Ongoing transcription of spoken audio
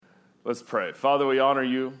Let's pray. Father, we honor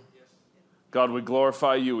you. God, we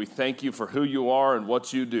glorify you. We thank you for who you are and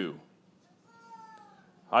what you do.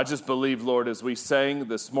 I just believe, Lord, as we sang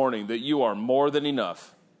this morning, that you are more than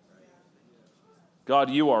enough. God,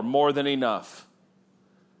 you are more than enough.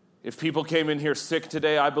 If people came in here sick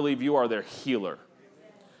today, I believe you are their healer.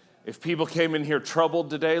 If people came in here troubled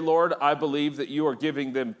today, Lord, I believe that you are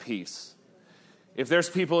giving them peace. If there's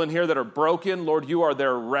people in here that are broken, Lord, you are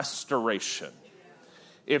their restoration.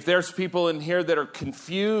 If there's people in here that are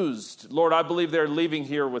confused, Lord, I believe they're leaving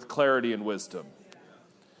here with clarity and wisdom.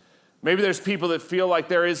 Maybe there's people that feel like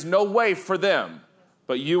there is no way for them,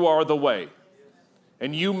 but you are the way.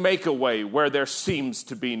 And you make a way where there seems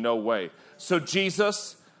to be no way. So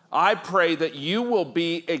Jesus, I pray that you will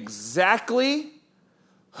be exactly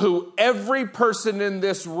who every person in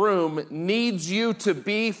this room needs you to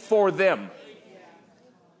be for them.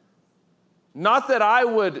 Not that I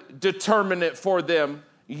would determine it for them.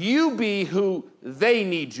 You be who they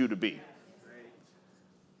need you to be.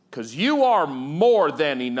 Because you are more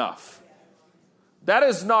than enough. That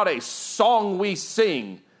is not a song we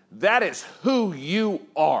sing. That is who you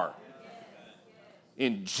are.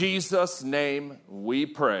 In Jesus' name we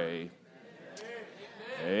pray.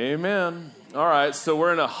 Amen. All right, so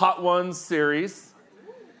we're in a Hot Ones series.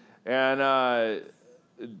 And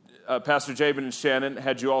Pastor Jabin and Shannon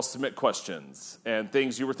had you all submit questions and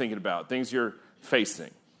things you were thinking about, things you're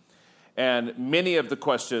facing. And many of the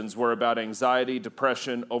questions were about anxiety,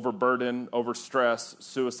 depression, overburden, overstress,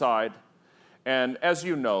 suicide. And as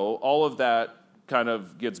you know, all of that kind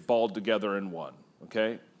of gets balled together in one,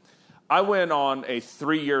 okay? I went on a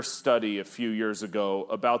 3-year study a few years ago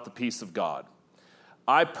about the peace of God.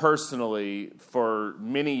 I personally, for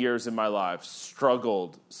many years in my life,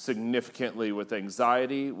 struggled significantly with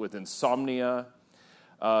anxiety, with insomnia,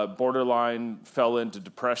 borderline fell into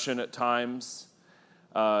depression at times,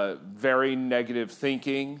 very negative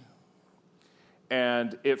thinking,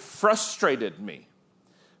 and it frustrated me.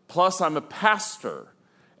 Plus, I'm a pastor,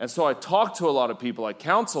 and so I talk to a lot of people, I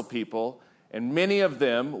counsel people, and many of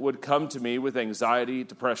them would come to me with anxiety,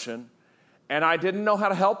 depression, and I didn't know how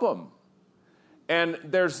to help them. And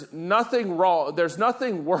there's nothing wrong, there's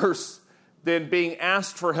nothing worse than being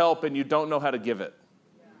asked for help and you don't know how to give it.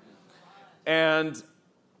 And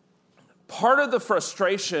part of the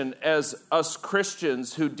frustration as us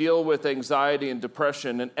Christians who deal with anxiety and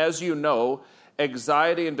depression, and as you know,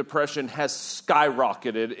 anxiety and depression has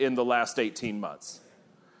skyrocketed in the last 18 months.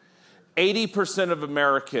 80% of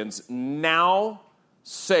Americans now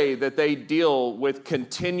say that they deal with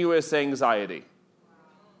continuous anxiety.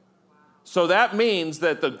 So that means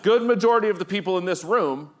that the good majority of the people in this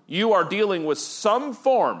room, you are dealing with some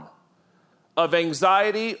form of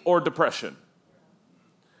anxiety or depression.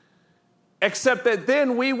 Except that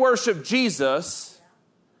then we worship Jesus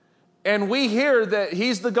and we hear that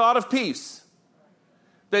he's the God of peace.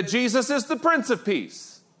 That Jesus is the Prince of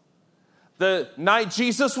Peace. The night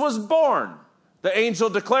Jesus was born, the angel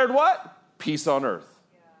declared what? Peace on earth.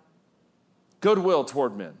 Goodwill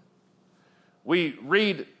toward men. We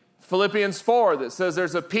read Philippians 4 that says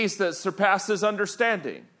there's a peace that surpasses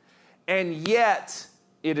understanding. And yet,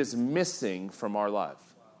 it is missing from our life.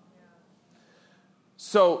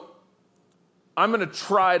 So, I'm going to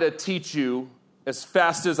try to teach you as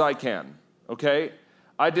fast as I can, okay?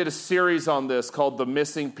 I did a series on this called The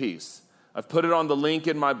Missing Piece. I've put it on the link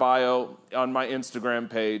in my bio on my Instagram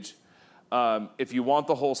page. If you want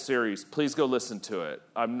the whole series, please go listen to it.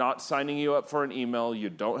 I'm not signing you up for an email. You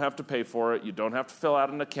don't have to pay for it. You don't have to fill out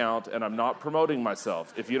an account, and I'm not promoting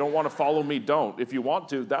myself. If you don't want to follow me, don't. If you want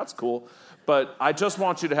to, that's cool. But I just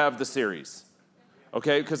want you to have the series,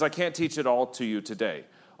 okay? Because I can't teach it all to you today.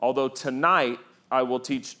 Although tonight, I will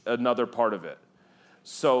teach another part of it.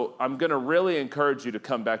 So I'm going to really encourage you to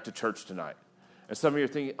come back to church tonight. And some of you are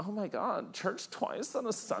thinking, oh my God, church twice on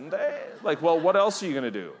a Sunday? Like, well, what else are you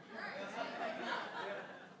going to do?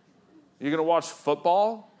 You're going to watch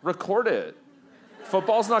football? Record it.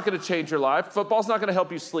 Football's not going to change your life. Football's not going to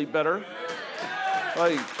help you sleep better.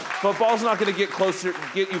 Like, football's not going to get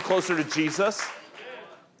you closer to Jesus.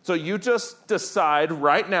 So you just decide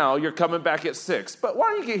right now you're coming back at 6. But why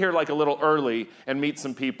don't you get here like a little early and meet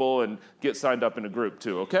some people and get signed up in a group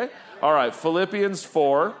too, okay? All right, Philippians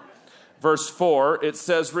 4, verse 4, it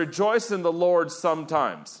says, rejoice in the Lord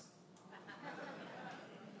sometimes.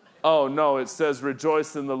 Oh, no, it says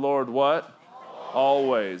rejoice in the Lord what?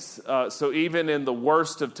 Always. So even in the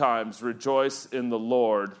worst of times, rejoice in the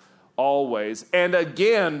Lord always. And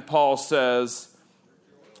again, Paul says,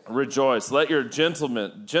 rejoice. Let your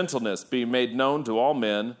gentleness be made known to all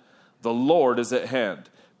men. The Lord is at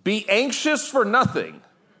hand. Be anxious for nothing.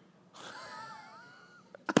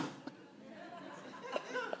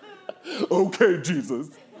 Okay, Jesus.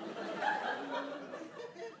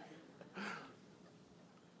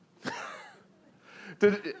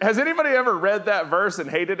 Has anybody ever read that verse and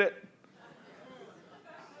hated it?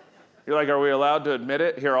 You're like, are we allowed to admit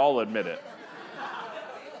it? Here, I'll admit it.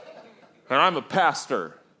 And I'm a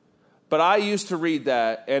pastor. But I used to read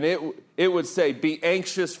that, and it would say, be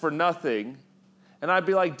anxious for nothing. And I'd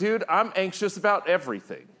be like, dude, I'm anxious about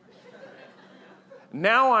everything.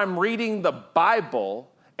 Now I'm reading the Bible,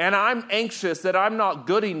 and I'm anxious that I'm not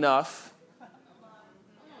good enough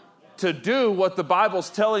to do what the Bible's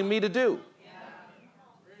telling me to do.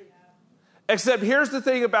 Except here's the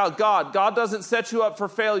thing about God. God doesn't set you up for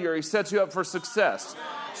failure. He sets you up for success.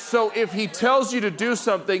 So if he tells you to do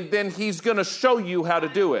something, then he's going to show you how to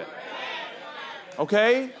do it.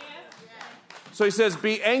 Okay? So he says,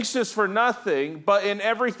 be anxious for nothing, but in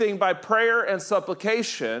everything by prayer and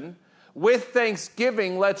supplication, with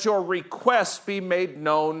thanksgiving, let your requests be made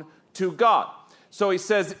known to God. So he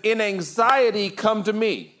says, in anxiety, come to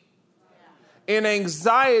me. In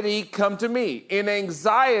anxiety, come to me. In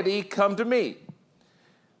anxiety, come to me.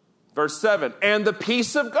 Verse 7, and the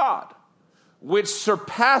peace of God, which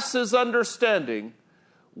surpasses understanding,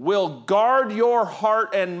 will guard your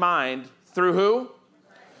heart and mind through who?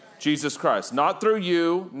 Jesus Christ. Not through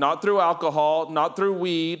you, not through alcohol, not through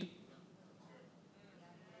weed,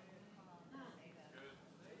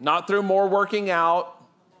 not through more working out,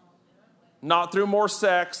 not through more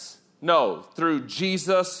sex. No, through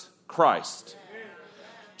Jesus Christ.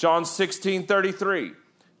 John 16:33,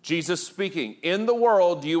 Jesus speaking, in the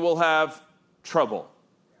world you will have trouble.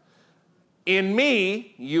 In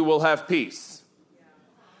me you will have peace.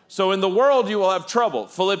 So in the world you will have trouble.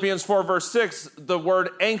 Philippians 4 verse 6, the word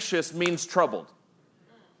anxious means troubled.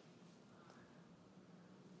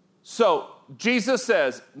 So Jesus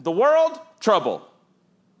says, the world, trouble,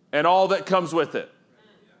 and all that comes with it.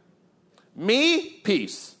 Me,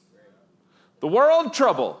 peace. The world,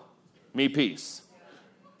 trouble. Me, peace.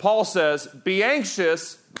 Paul says, be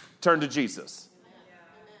anxious, turn to Jesus.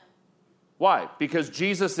 Why? Because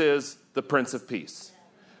Jesus is the Prince of Peace.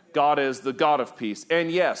 God is the God of peace.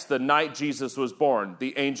 And yes, the night Jesus was born,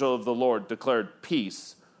 the angel of the Lord declared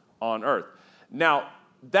peace on earth. Now,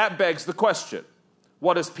 that begs the question,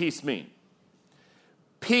 what does peace mean?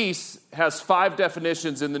 Peace has 5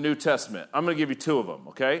 definitions in the New Testament. I'm going to give you 2 of them,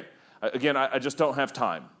 okay? Again, I just don't have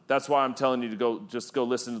time. That's why I'm telling you to go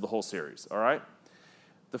listen to the whole series, all right?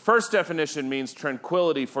 The first definition means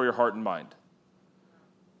tranquility for your heart and mind.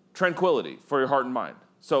 Tranquility for your heart and mind.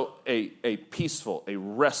 So a peaceful, a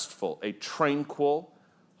restful, a tranquil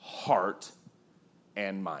heart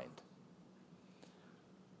and mind.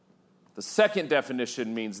 The second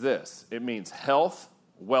definition means this. It means health,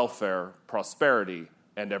 welfare, prosperity,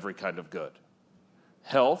 and every kind of good.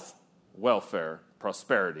 Health, welfare,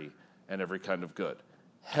 prosperity, and every kind of good.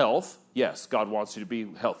 Health, yes, God wants you to be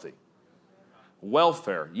healthy.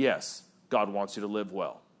 Welfare, yes, God wants you to live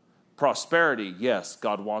well. Prosperity, yes,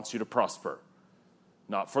 God wants you to prosper.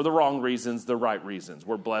 Not for the wrong reasons, the right reasons.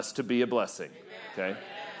 We're blessed to be a blessing, okay?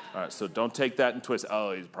 All right, so don't take that and twist,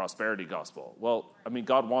 oh, he's prosperity gospel. Well, I mean,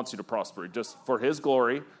 God wants you to prosper just for his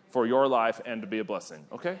glory, for your life, and to be a blessing,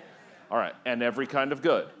 okay? All right, and every kind of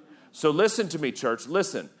good. So listen to me, church,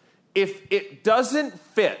 listen. If it doesn't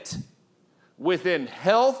fit within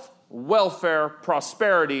health, welfare,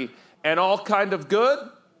 prosperity, and all kind of good,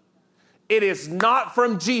 it is not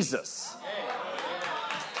from Jesus.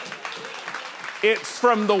 It's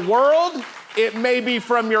from the world. It may be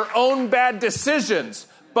from your own bad decisions.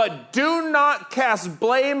 But do not cast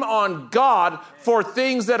blame on God for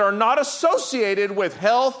things that are not associated with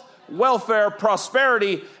health, welfare,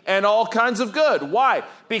 prosperity, and all kinds of good. Why?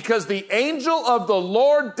 Because the angel of the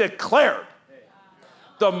Lord declared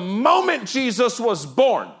the moment Jesus was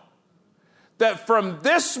born that from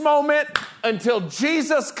this moment until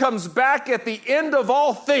Jesus comes back at the end of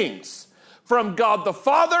all things, from God the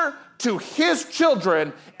Father to his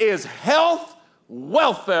children is health,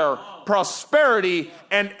 welfare, prosperity,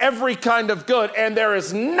 and every kind of good. And there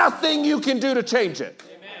is nothing you can do to change it.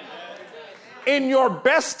 In your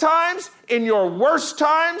best times, in your worst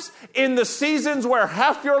times, in the seasons where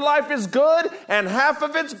half your life is good and half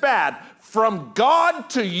of it's bad, from God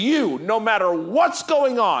to you, no matter what's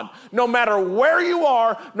going on, no matter where you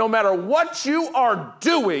are, no matter what you are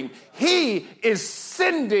doing, he is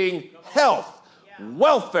sending health,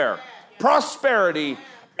 welfare, prosperity,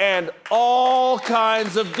 and all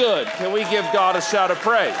kinds of good. Can we give God a shout of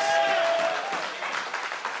praise?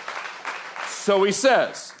 So he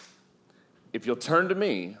says, if you'll turn to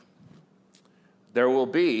me, there will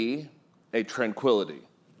be a tranquility.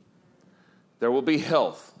 There will be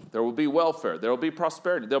health. There will be welfare. There will be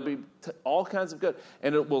prosperity. There will be all kinds of good.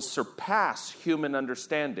 And it will surpass human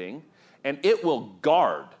understanding, and it will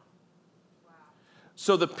guard.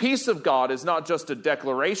 So the peace of God is not just a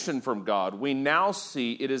declaration from God. We now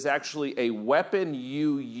see it is actually a weapon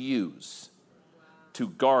you use to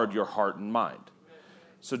guard your heart and mind.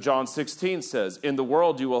 So John 16 says, in the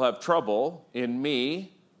world you will have trouble. In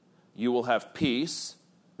me you will have peace.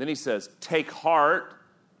 Then he says, take heart,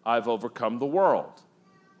 I've overcome the world.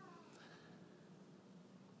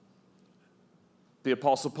 The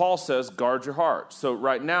Apostle Paul says, guard your heart. So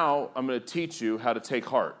right now, I'm going to teach you how to take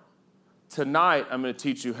heart. Tonight, I'm going to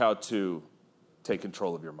teach you how to take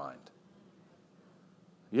control of your mind.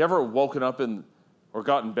 You ever woken up or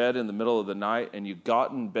got in bed in the middle of the night and you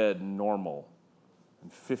got in bed normal,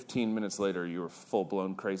 and 15 minutes later you were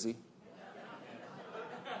full-blown crazy?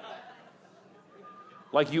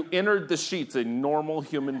 Like you entered the sheets a normal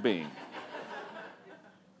human being.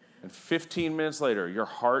 And 15 minutes later, your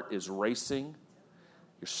heart is racing,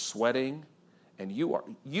 you're sweating, and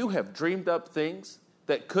you have dreamed up things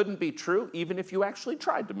that couldn't be true, even if you actually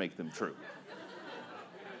tried to make them true.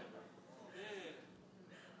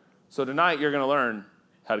 So tonight, you're going to learn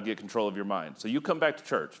how to get control of your mind. So you come back to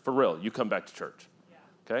church. For real, you come back to church.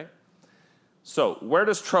 Okay? So where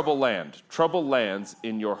does trouble land? Trouble lands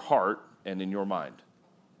in your heart and in your mind.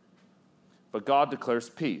 But God declares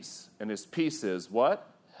peace. And his peace is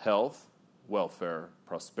what? Health, welfare,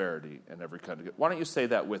 prosperity, and every kind of good. Why don't you say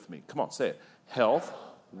that with me? Come on, say it. Health,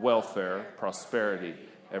 welfare, prosperity,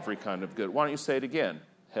 every kind of good. Why don't you say it again?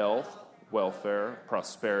 Health, welfare,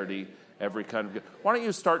 prosperity, every kind of good. Why don't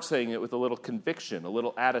you start saying it with a little conviction, a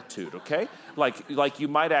little attitude, okay? Like you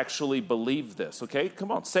might actually believe this, okay?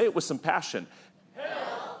 Come on, say it with some passion.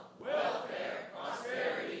 Health, welfare,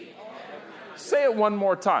 prosperity, and every kind of good. Say it one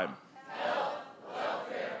more time. Health,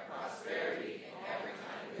 welfare, prosperity, and every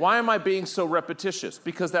kind of good. Why am I being so repetitious?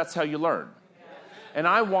 Because that's how you learn. And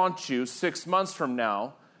I want you 6 months from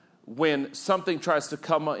now, when something tries to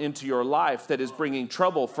come into your life that is bringing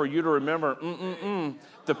trouble, for you to remember,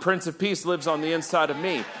 the Prince of Peace lives on the inside of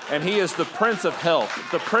me. And he is the Prince of Health,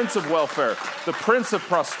 the Prince of Welfare, the Prince of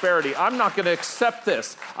Prosperity. I'm not going to accept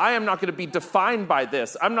this. I am not going to be defined by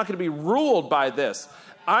this. I'm not going to be ruled by this.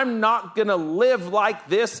 I'm not going to live like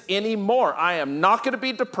this anymore. I am not going to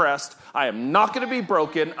be depressed. I am not going to be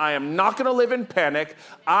broken. I am not going to live in panic.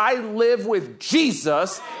 I live with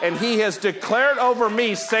Jesus, and he has declared over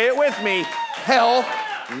me, say it with me, health,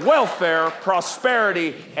 welfare,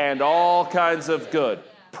 prosperity, and all kinds of good.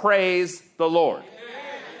 Praise the Lord.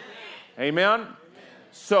 Amen?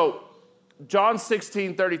 So, John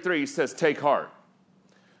 16:33 says, take heart.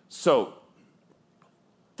 So,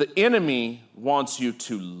 the enemy wants you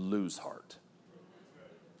to lose heart.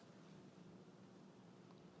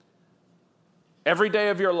 Every day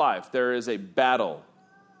of your life, there is a battle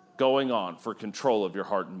going on for control of your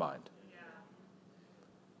heart and mind.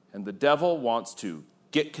 And the devil wants to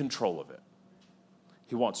get control of it.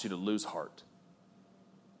 He wants you to lose heart.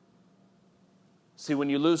 See, when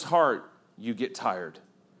you lose heart, you get tired.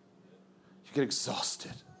 You get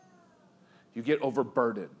exhausted. You get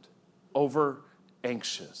overburdened,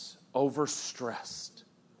 anxious, overstressed.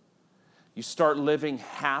 You start living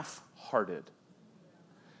half-hearted.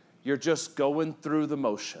 You're just going through the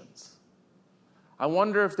motions. I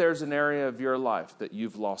wonder if there's an area of your life that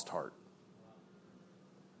you've lost heart.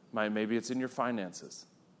 Maybe it's in your finances.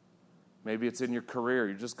 Maybe it's in your career.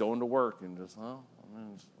 You're just going to work and just,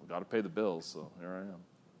 I've got to pay the bills, so here I am.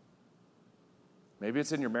 Maybe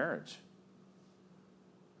it's in your marriage.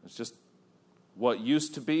 It's just what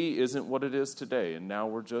used to be isn't what it is today, and now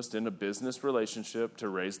we're just in a business relationship to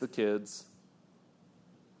raise the kids.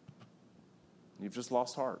 You've just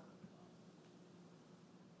lost heart.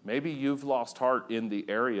 Maybe you've lost heart in the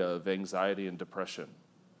area of anxiety and depression.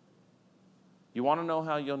 You want to know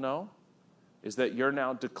how you'll know? Is that you're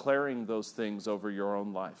now declaring those things over your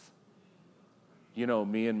own life. You know,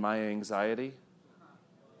 me and my anxiety.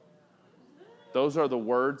 Those are the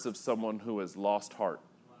words of someone who has lost heart.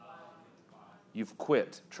 You've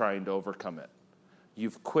quit trying to overcome it.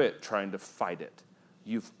 You've quit trying to fight it.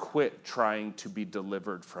 You've quit trying to be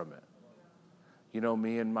delivered from it. You know,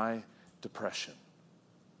 me and my depression.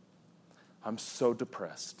 I'm so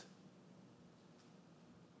depressed.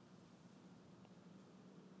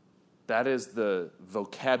 That is the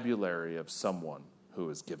vocabulary of someone who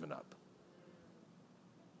has given up.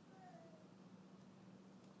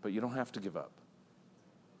 But you don't have to give up.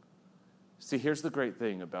 See, here's the great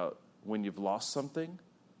thing about when you've lost something,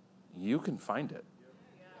 you can find it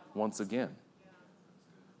once again.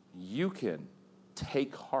 You can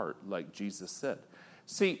take heart like Jesus said.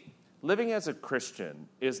 See, Living as a Christian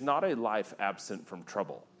is not a life absent from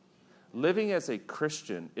trouble. Living as a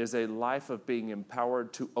Christian is a life of being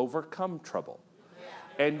empowered to overcome trouble.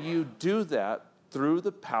 And you do that through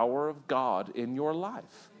the power of God in your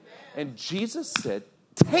life. And Jesus said,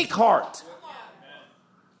 take heart.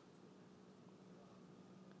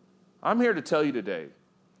 I'm here to tell you today,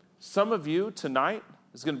 some of you tonight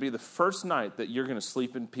is going to be the first night that you're going to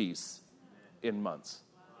sleep in peace in months.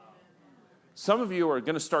 Some of you are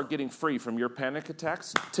going to start getting free from your panic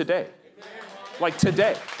attacks today. Like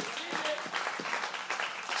today.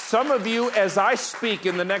 Some of you, as I speak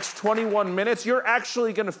in the next 21 minutes, you're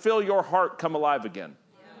actually going to feel your heart come alive again.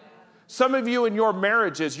 Some of you in your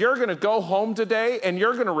marriages, you're going to go home today and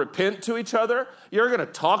you're going to repent to each other. You're going to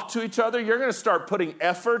talk to each other. You're going to start putting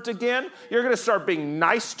effort again. You're going to start being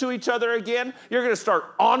nice to each other again. You're going to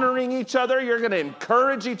start honoring each other. You're going to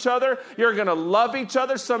encourage each other. You're going to love each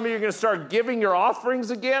other. Some of you are going to start giving your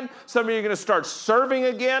offerings again. Some of you are going to start serving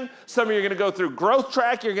again. Some of you are going to go through growth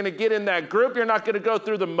track. You're going to get in that group. You're not going to go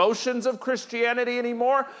through the motions of Christianity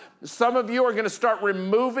anymore. Some of you are going to start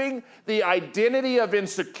removing the identity of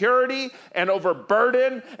insecurity and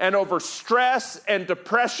overburden and over stress and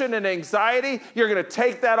depression and anxiety. You're going to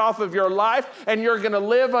take that off of your life and you're going to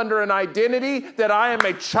live under an identity that I am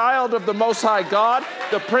a child of the Most High God.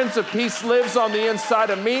 The Prince of Peace lives on the inside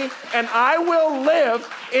of me, and I will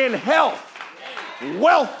live in health,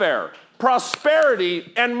 welfare,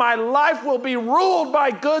 prosperity, and my life will be ruled by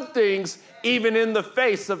good things even in the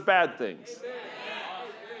face of bad things.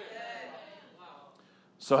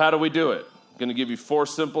 So how do we do it? I'm going to give you 4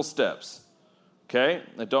 simple steps, okay?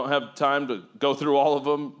 I don't have time to go through all of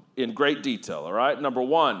them in great detail, all right? Number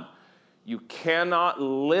 1, you cannot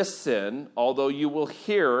listen, although you will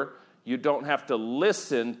hear, you don't have to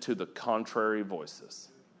listen to the contrary voices.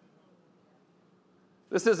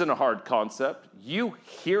 This isn't a hard concept. You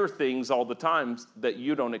hear things all the time that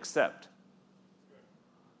you don't accept.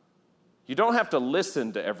 You don't have to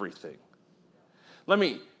listen to everything. Let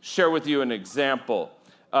me share with you an example.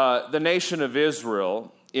 The nation of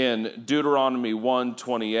Israel in Deuteronomy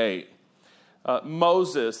 1:28,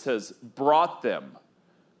 Moses has brought them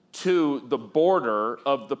to the border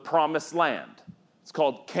of the promised land. It's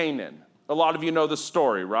called Canaan. A lot of you know the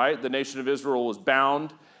story, right? The nation of Israel was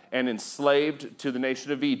bound and enslaved to the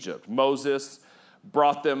nation of Egypt. Moses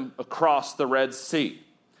brought them across the Red Sea.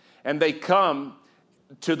 And they come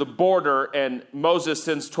to the border, and Moses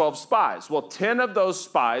sends 12 spies. Well, 10 of those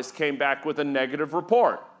spies came back with a negative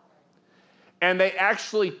report. And they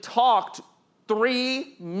actually talked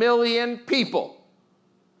 3 million people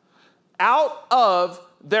out of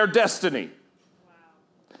their destiny.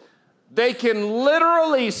 Wow. They can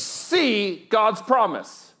literally see God's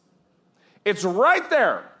promise. It's right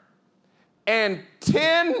there. And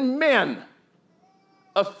 10 men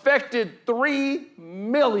affected 3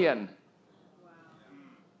 million.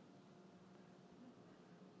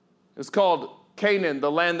 It's called Canaan,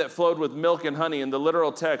 the land that flowed with milk and honey. In the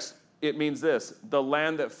literal text, it means this: the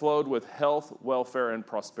land that flowed with health, welfare, and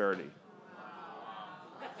prosperity.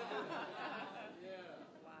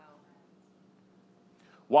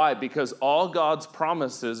 Why? Because all God's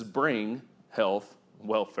promises bring health,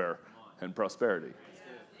 welfare, and prosperity.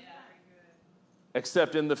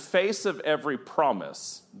 Except in the face of every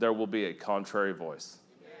promise, there will be a contrary voice.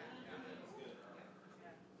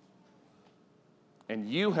 And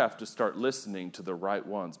you have to start listening to the right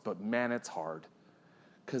ones. But man, it's hard.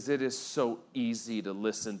 Because it is so easy to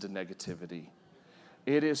listen to negativity.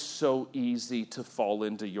 It is so easy to fall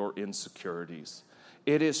into your insecurities.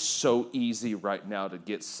 It is so easy right now to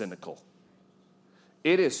get cynical.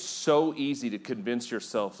 It is so easy to convince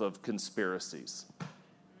yourself of conspiracies.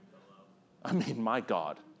 I mean, my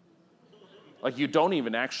God. Like, you don't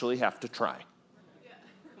even actually have to try.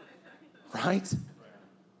 Right?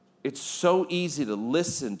 It's so easy to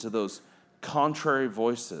listen to those contrary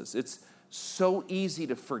voices. It's so easy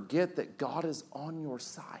to forget that God is on your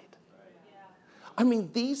side. I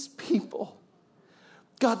mean, these people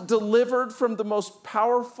got delivered from the most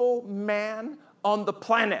powerful man on the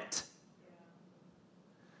planet.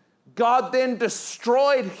 God then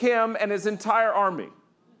destroyed him and his entire army.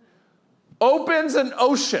 Opens an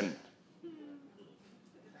ocean.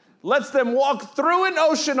 Lets them walk through an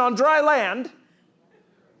ocean on dry land.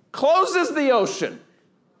 Closes the ocean,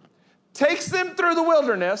 takes them through the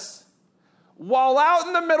wilderness, while out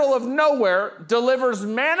in the middle of nowhere, delivers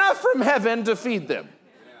manna from heaven to feed them.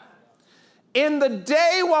 In the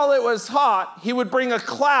day while it was hot, he would bring a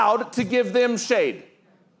cloud to give them shade.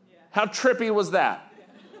 How trippy was that?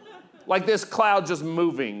 Like this cloud just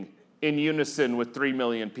moving in unison with 3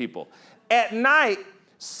 million people. At night,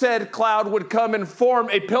 said cloud would come and form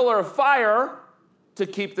a pillar of fire to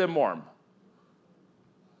keep them warm.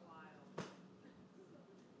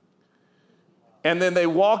 And then they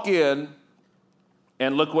walk in,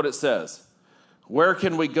 and look what it says. Where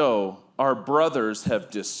can we go? Our brothers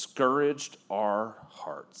have discouraged our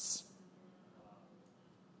hearts.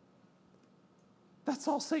 That's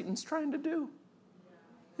all Satan's trying to do,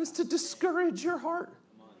 is to discourage your heart.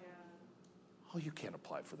 Oh, you can't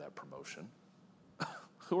apply for that promotion.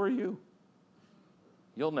 Who are you?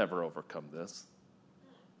 You'll never overcome this.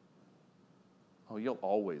 Oh, you'll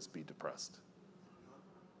always be depressed.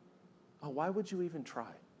 Oh, why would you even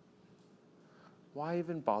try? Why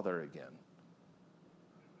even bother again?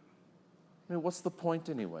 I mean, what's the point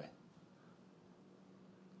anyway?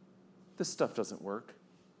 This stuff doesn't work.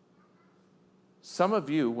 Some of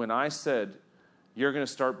you, when I said, you're going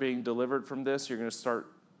to start being delivered from this, you're going to start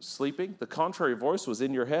sleeping, the contrary voice was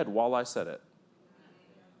in your head while I said it.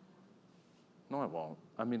 No, I won't.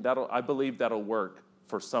 I mean, I believe that'll work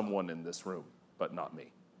for someone in this room, but not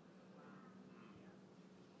me.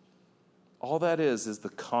 All that is the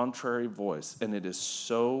contrary voice, and it is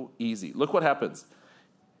so easy. Look what happens.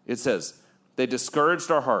 It says, they discouraged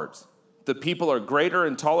our hearts. The people are greater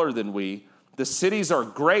and taller than we. The cities are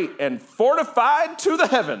great and fortified to the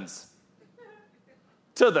heavens.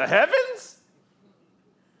 To the heavens?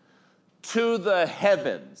 To the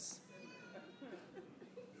heavens.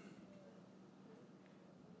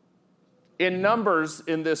 In Numbers,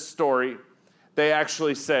 in this story, they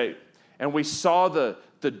actually say, and we saw the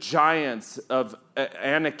giants of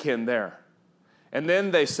Anakim there. And then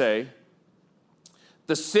they say,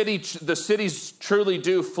 the cities truly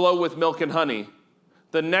do flow with milk and honey.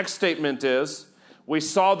 The next statement is, we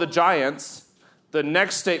saw the giants. The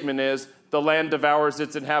next statement is, the land devours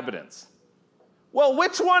its inhabitants. Well,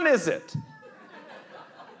 which one is it?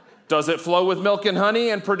 Does it flow with milk and honey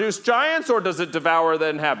and produce giants, or does it devour the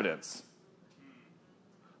inhabitants?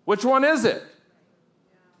 Which one is it?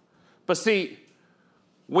 But see,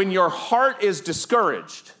 when your heart is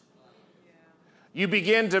discouraged, you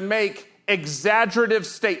begin to make exaggerative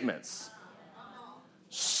statements,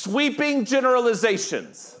 sweeping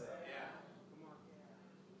generalizations.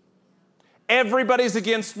 Everybody's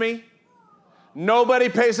against me. Nobody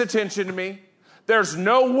pays attention to me. There's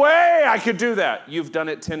no way I could do that. You've done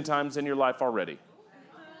it 10 times in your life already.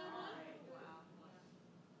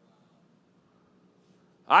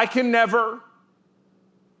 I can never.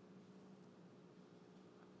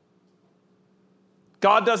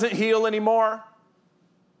 God doesn't heal anymore.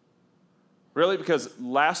 Really? Because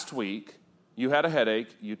last week, you had a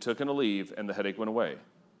headache, you took a leave, and the headache went away.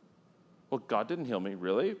 Well, God didn't heal me.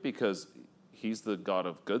 Really? Because he's the God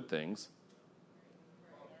of good things.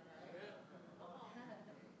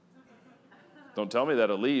 Don't tell me that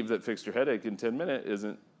a leave that fixed your headache in 10 minutes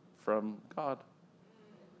isn't from God.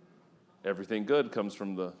 Everything good comes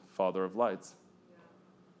from the Father of lights.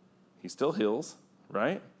 He still heals,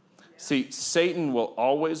 right? See, Satan will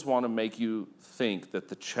always want to make you think that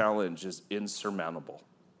the challenge is insurmountable.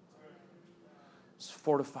 It's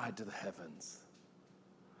fortified to the heavens.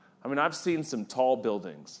 I mean, I've seen some tall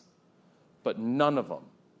buildings, but none of them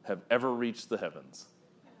have ever reached the heavens.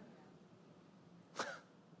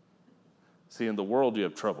 See, in the world you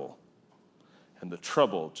have trouble, and the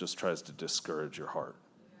trouble just tries to discourage your heart.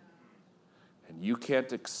 And you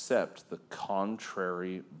can't accept the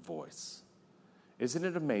contrary voice. Isn't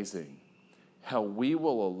it amazing how we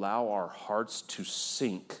will allow our hearts to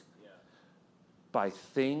sink by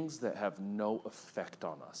things that have no effect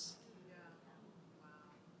on us?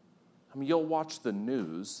 I mean, you'll watch the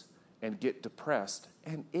news and get depressed,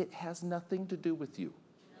 and it has nothing to do with you.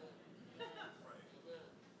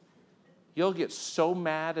 You'll get so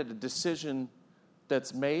mad at a decision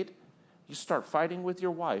that's made, you start fighting with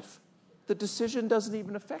your wife. The decision doesn't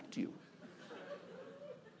even affect you.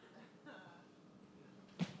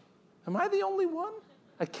 Am I the only one?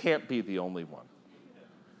 I can't be the only one.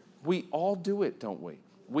 We all do it, don't we?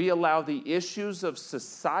 We allow the issues of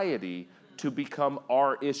society to become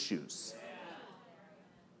our issues.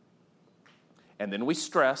 And then we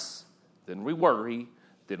stress, then we worry,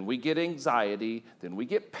 then we get anxiety, then we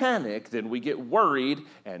get panic, then we get worried,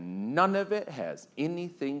 and none of it has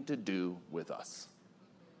anything to do with us.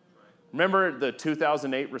 Remember the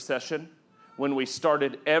 2008 recession? When we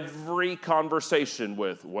started every conversation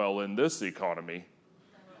with, well, in this economy.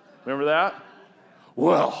 Remember that?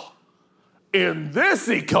 Well, in this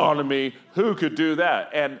economy, who could do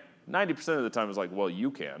that? And 90% of the time it was like, well,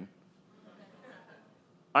 you can.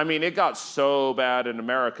 I mean, it got so bad in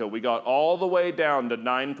America, we got all the way down to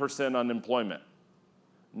 9% unemployment.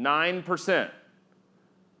 9%.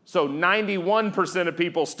 So 91% of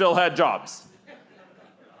people still had jobs.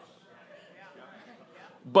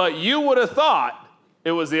 But you would have thought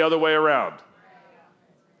it was the other way around.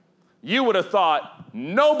 You would have thought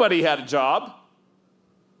nobody had a job.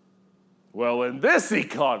 Well, in this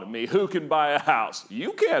economy, who can buy a house?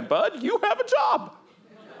 You can, bud. You have a job.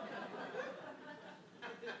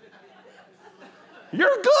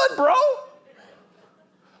 You're good, bro.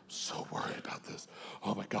 I'm so worried about this.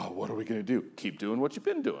 Oh, my God, what are we going to do? Keep doing what you've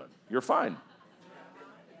been doing. You're fine.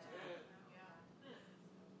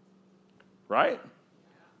 Right?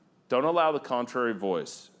 Don't allow the contrary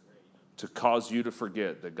voice to cause you to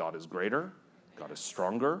forget that God is greater, God is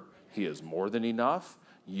stronger, He is more than enough.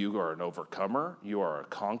 You are an overcomer. You are a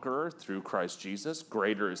conqueror through Christ Jesus.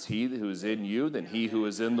 Greater is He who is in you than he who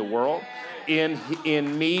is in the world. In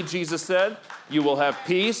me, Jesus said, you will have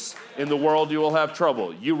peace. In the world, you will have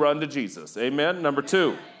trouble. You run to Jesus. Amen? Number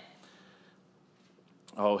 2.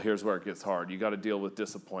 Oh, here's where it gets hard. You got to deal with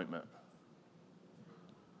disappointment.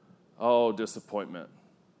 Oh, disappointment.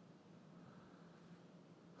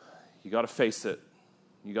 You got to face it.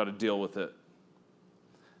 You got to deal with it.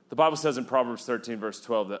 The Bible says in Proverbs 13, verse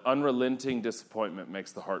 12, that unrelenting disappointment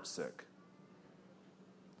makes the heart sick.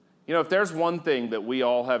 You know, if there's one thing that we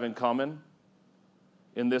all have in common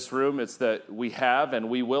in this room, it's that we have and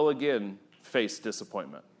we will again face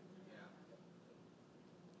disappointment.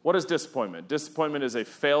 What is disappointment? Disappointment is a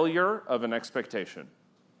failure of an expectation.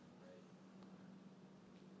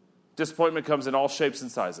 Disappointment comes in all shapes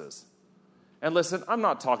and sizes. And listen, I'm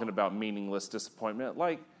not talking about meaningless disappointment.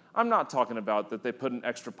 I'm not talking about that they put an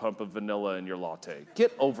extra pump of vanilla in your latte.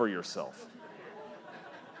 Get over yourself.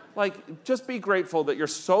 Just be grateful that you're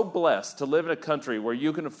so blessed to live in a country where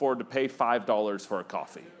you can afford to pay $5 for a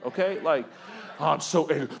coffee, okay? I'm so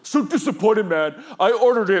disappointed, man. I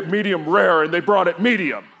ordered it medium rare and they brought it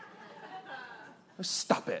medium.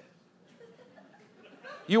 Stop it.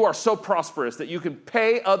 You are so prosperous that you can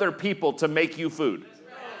pay other people to make you food.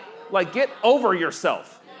 Get over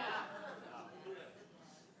yourself.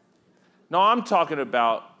 No, I'm talking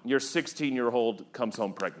about your 16-year-old comes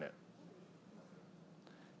home pregnant.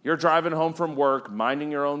 You're driving home from work,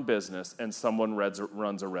 minding your own business, and someone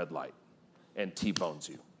runs a red light and T-bones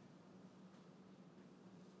you.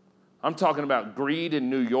 I'm talking about greed in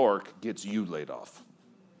New York gets you laid off.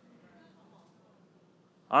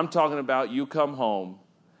 I'm talking about you come home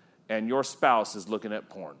and your spouse is looking at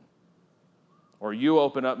porn. Or you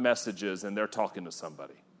open up messages and they're talking to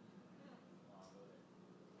somebody.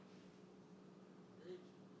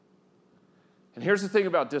 And here's the thing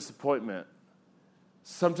about disappointment.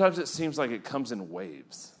 Sometimes it seems like it comes in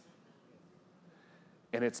waves.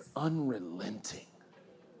 And it's unrelenting.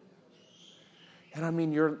 And I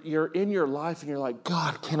mean, you're in your life and you're like,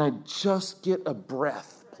 God, can I just get a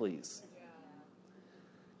breath, please?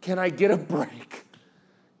 Can I get a break?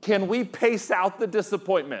 Can we pace out the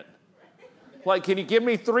disappointment? Can you give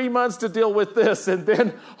me 3 months to deal with this and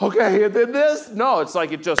then, okay, and then this? No, it's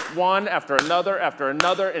it just one after another,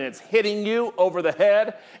 and it's hitting you over the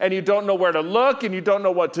head, and you don't know where to look, and you don't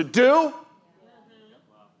know what to do.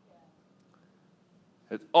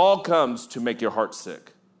 It all comes to make your heart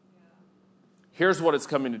sick. Here's what it's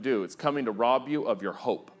coming to do. It's coming to rob you of your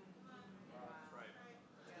hope.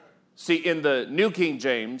 See, in the New King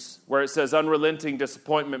James, where it says unrelenting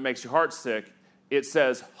disappointment makes your heart sick, it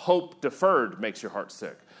says hope deferred makes your heart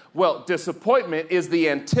sick. Well, disappointment is the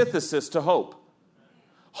antithesis to hope.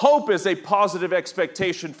 Hope is a positive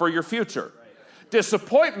expectation for your future.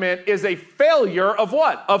 Disappointment is a failure of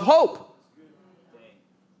what? Of hope.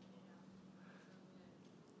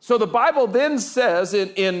 So the Bible then says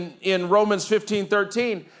in Romans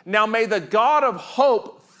 15:13, now may the God of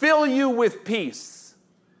hope fill you with peace.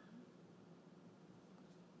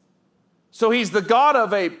 So he's the God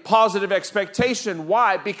of a positive expectation.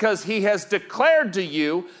 Why? Because he has declared to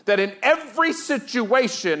you that in every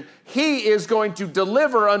situation, he is going to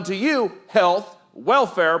deliver unto you health,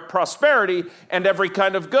 welfare, prosperity, and every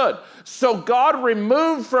kind of good. So God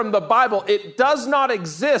removed from the Bible, it does not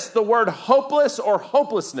exist the word hopeless or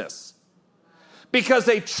hopelessness. Because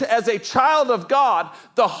as a child of God,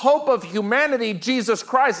 the hope of humanity, Jesus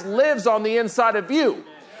Christ, lives on the inside of you.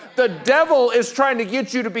 The devil is trying to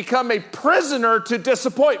get you to become a prisoner to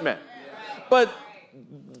disappointment. But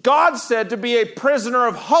God said to be a prisoner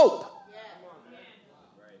of hope.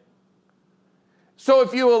 So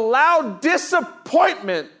if you allow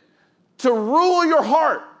disappointment to rule your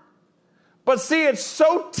heart, but see, it's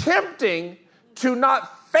so tempting to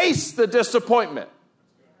not face the disappointment.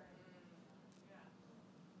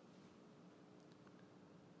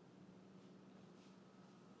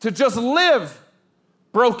 To just live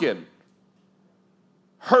broken.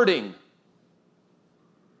 hurting.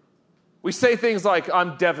 We say things like,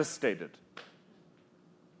 I'm devastated.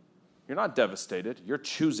 You're not devastated. You're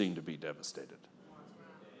choosing to be devastated.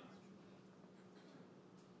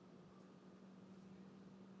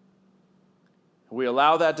 We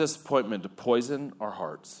allow that disappointment to poison our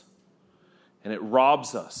hearts, and it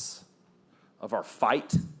robs us of our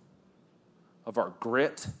fight, of our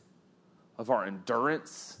grit, of our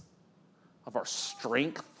endurance, of our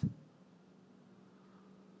strength.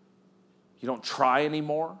 You don't try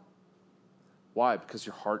anymore. Why? Because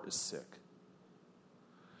your heart is sick.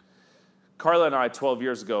 Carla and I, 12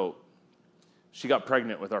 years ago, she got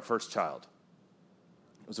pregnant with our first child.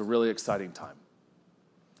 It was a really exciting time.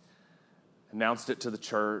 Announced it to the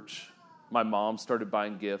church. My mom started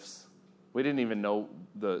buying gifts. We didn't even know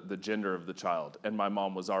the gender of the child. And my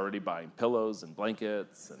mom was already buying pillows and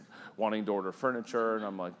blankets and wanting to order furniture. And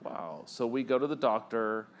I'm like, wow. So we go to the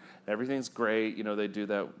doctor. Everything's great. You know, they do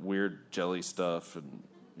that weird jelly stuff and,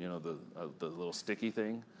 you know, the little sticky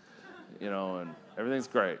thing. You know, and everything's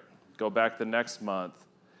great. Go back the next month.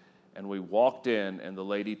 And we walked in, and the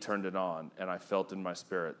lady turned it on. And I felt in my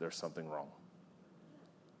spirit, there's something wrong.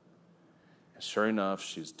 And sure enough,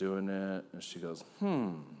 she's doing it. And she goes,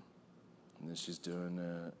 And then she's doing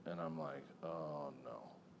it, and I'm like, oh, no.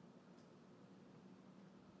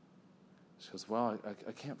 She goes, well,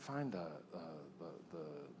 I can't find the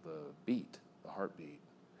beat, the heartbeat.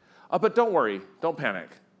 But don't worry, don't panic.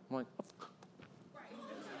 I'm like,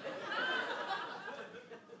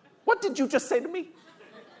 what did you just say to me?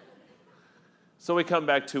 So we come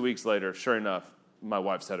back 2 weeks later. Sure enough, my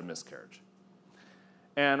wife's had a miscarriage.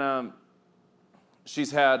 And she's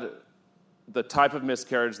had the type of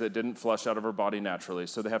miscarriage that didn't flush out of her body naturally,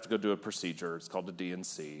 so they have to go do a procedure. It's called a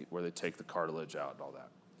D&C, where they take the cartilage out and all that.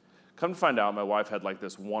 Come to find out, my wife had like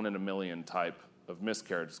this 1 in a million type of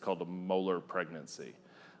miscarriage. It's called a molar pregnancy.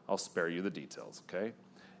 I'll spare you the details, okay?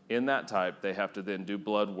 In that type, they have to then do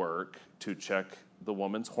blood work to check the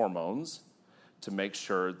woman's hormones to make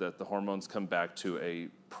sure that the hormones come back to a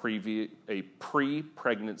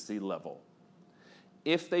pre-pregnancy level.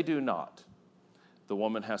 If they do not, the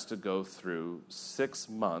woman has to go through 6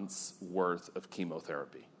 months worth of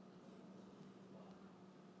chemotherapy.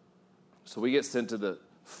 So we get sent to the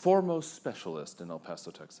foremost specialist in El Paso,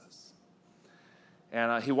 Texas.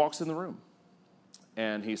 And he walks in the room.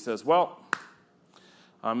 And he says, well,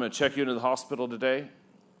 I'm going to check you into the hospital today.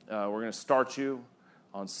 We're going to start you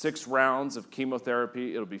on 6 rounds of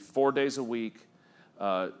chemotherapy. It'll be 4 days a week.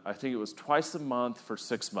 I think it was twice a month for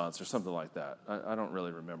 6 months or something like that. I don't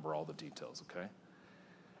really remember all the details, okay?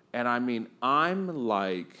 And I mean, I'm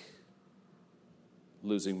like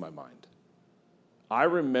losing my mind. I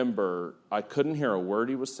remember I couldn't hear a word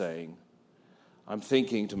he was saying. I'm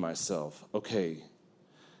thinking to myself, okay,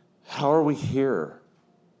 how are we here?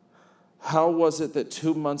 How was it that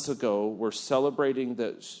 2 months ago we're celebrating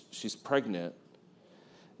that she's pregnant?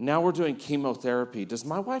 Now we're doing chemotherapy. Does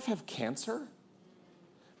my wife have cancer?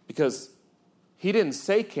 Because he didn't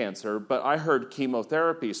say cancer, but I heard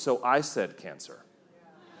chemotherapy, so I said cancer.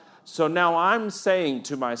 So now I'm saying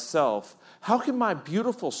to myself, how can my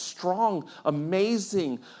beautiful, strong,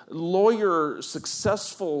 amazing, lawyer,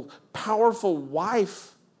 successful, powerful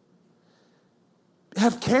wife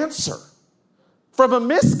have cancer from a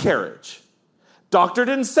miscarriage? Doctor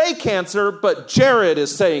didn't say cancer, but Jared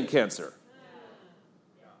is saying cancer.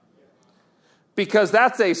 Because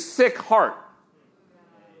that's a sick heart.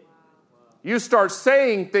 You start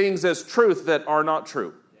saying things as truth that are not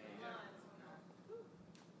true.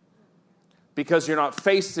 Because you're not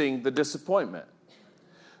facing the disappointment.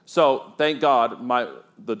 So, thank God,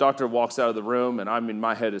 the doctor walks out of the room, and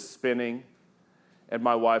my head is spinning. And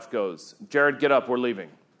my wife goes, Jared, get up, we're leaving.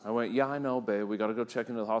 I went, yeah, I know, babe, we got to go check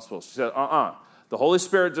into the hospital. She said, the Holy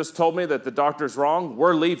Spirit just told me that the doctor's wrong,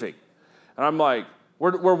 we're leaving. And I'm like,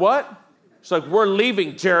 we're what? She's like, we're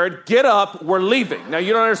leaving, Jared, get up, we're leaving. Now,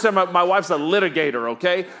 you don't understand, my wife's a litigator,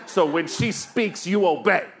 okay? So when she speaks, you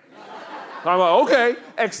obey. I'm like, okay,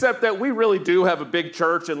 except that we really do have a big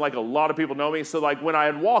church and like a lot of people know me. So like when I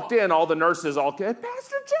had walked in, all the nurses all came,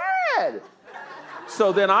 Pastor Jared.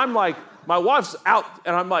 So then I'm like, my wife's out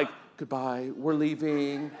and I'm like, goodbye, we're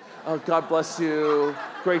leaving. Oh, God bless you.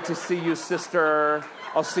 Great to see you, sister.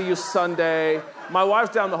 I'll see you Sunday. My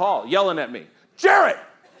wife's down the hall yelling at me, Jared,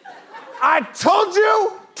 I told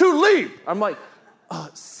you to leave. I'm like,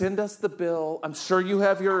 send us the bill. I'm sure you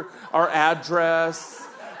have our address.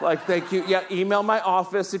 Like, thank you. Yeah, email my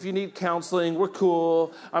office if you need counseling. We're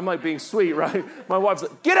cool. I'm like being sweet, right? My wife's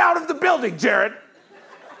like, get out of the building, Jared.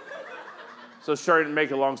 So sure, to make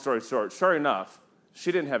a long story short, sure enough,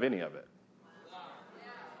 she didn't have any of it.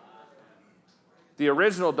 The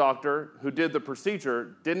original doctor who did the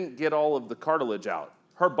procedure didn't get all of the cartilage out.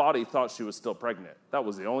 Her body thought she was still pregnant. That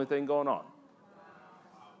was the only thing going on.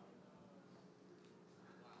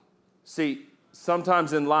 See,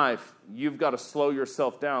 sometimes in life, you've got to slow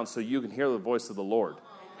yourself down so you can hear the voice of the Lord.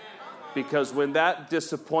 Because when that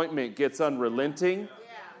disappointment gets unrelenting,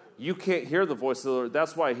 you can't hear the voice of the Lord.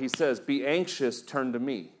 That's why he says, be anxious, turn to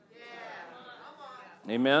me.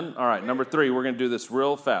 Amen? All right, number 3, we're going to do this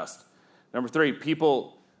real fast. Number 3,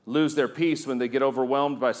 people lose their peace when they get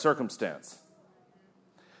overwhelmed by circumstance.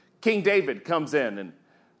 King David comes in, and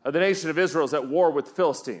the nation of Israel is at war with the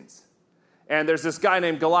Philistines. And there's this guy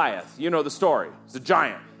named Goliath. You know the story. He's a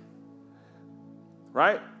giant.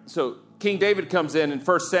 Right? So King David comes in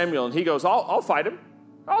 1 Samuel, and he goes, I'll fight him.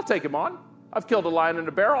 I'll take him on. I've killed a lion and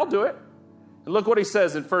a bear. I'll do it. And look what he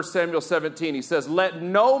says in 1 Samuel 17. He says, let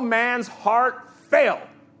no man's heart fail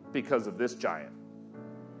because of this giant.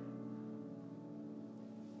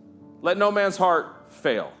 Let no man's heart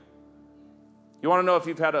fail. You want to know if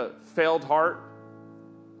you've had a failed heart?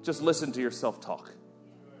 Just listen to yourself talk.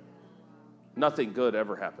 Nothing good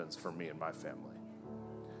ever happens for me and my family.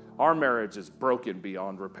 Our marriage is broken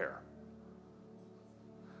beyond repair.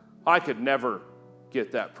 I could never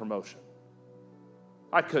get that promotion.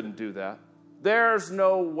 I couldn't do that. There's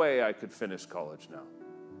no way I could finish college now.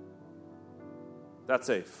 That's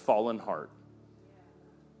a fallen heart.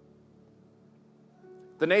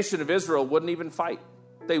 The nation of Israel wouldn't even fight.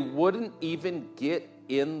 They wouldn't even get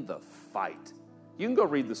in the fight. You can go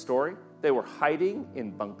read the story. They were hiding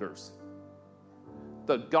in bunkers.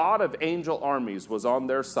 The God of angel armies was on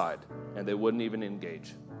their side, and they wouldn't even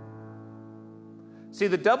engage. See,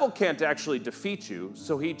 the devil can't actually defeat you,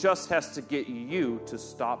 so he just has to get you to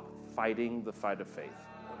stop fighting the fight of faith.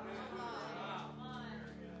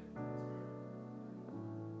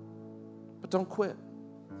 But don't quit.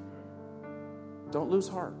 Don't lose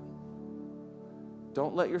heart.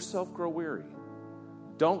 Don't let yourself grow weary.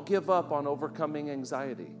 Don't give up on overcoming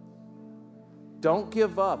anxiety. Don't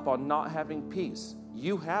give up on not having peace.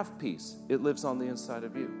 You have peace. It lives on the inside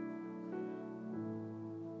of you.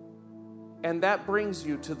 And that brings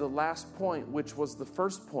you to the last point, which was the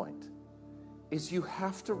first point, is you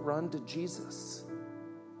have to run to Jesus.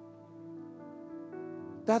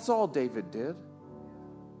 That's all David did.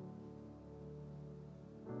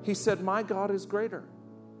 He said, my God is greater.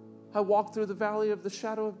 I walk through the valley of the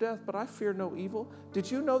shadow of death, but I fear no evil. Did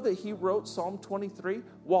you know that he wrote Psalm 23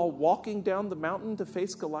 while walking down the mountain to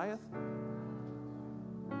face Goliath?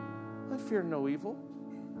 I fear no evil.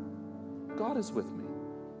 God is with me.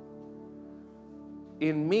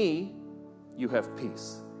 In me, you have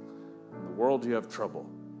peace. In the world, you have trouble.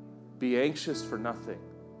 Be anxious for nothing.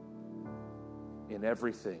 In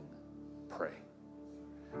everything, pray.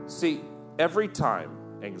 See, every time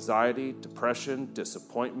anxiety, depression,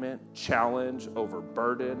 disappointment, challenge,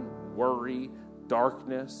 overburden, worry,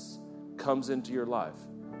 darkness comes into your life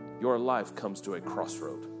comes to a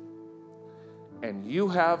crossroad. And you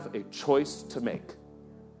have a choice to make.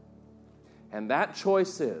 And that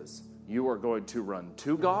choice is, you are going to run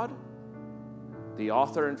to God, the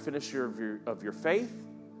author and finisher of your faith,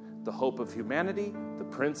 the hope of humanity, the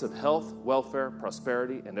Prince of health, welfare,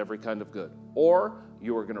 prosperity, and every kind of good. Or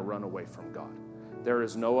you are going to run away from God. There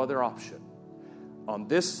is no other option. On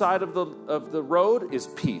this side of the road is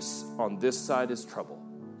peace. On this side is trouble.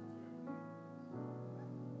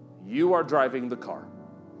 You are driving the car.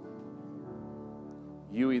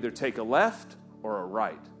 You either take a left or a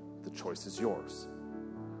right. The choice is yours.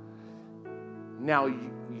 Now,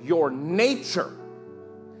 your nature,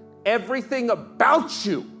 everything about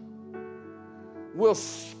you, will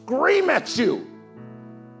scream at you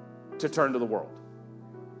to turn to the world.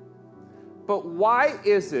 But why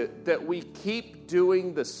is it that we keep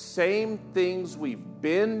doing the same things we've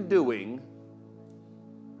been doing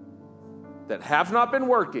that have not been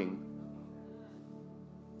working,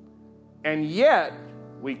 and yet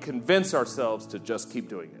we convince ourselves to just keep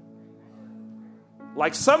doing it?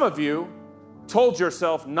 Like some of you told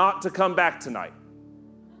yourself not to come back tonight.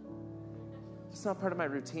 It's not part of my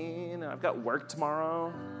routine. I've got work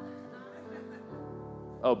tomorrow.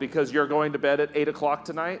 Oh, because you're going to bed at 8 o'clock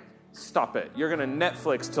tonight? Stop it. You're going to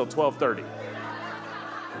Netflix till 12:30.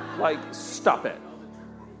 Like, stop it.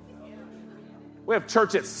 We have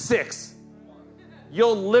church at 6.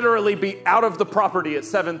 You'll literally be out of the property at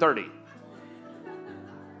 7:30.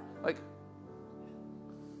 Like,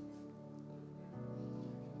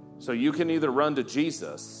 so you can either run to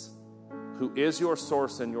Jesus, who is your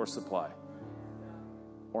source and your supply,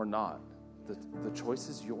 or not. The choice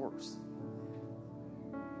is yours.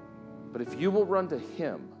 But if you will run to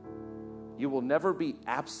him, you will never be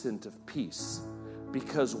absent of peace,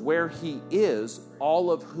 because where he is,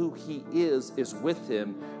 all of who he is with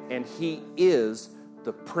him, and he is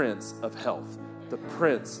the Prince of Health, the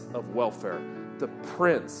Prince of Welfare, the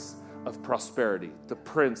Prince of Prosperity, the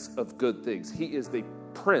Prince of good things. He is the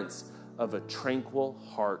Prince of a tranquil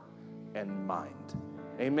heart and mind.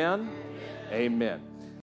 Amen? Amen.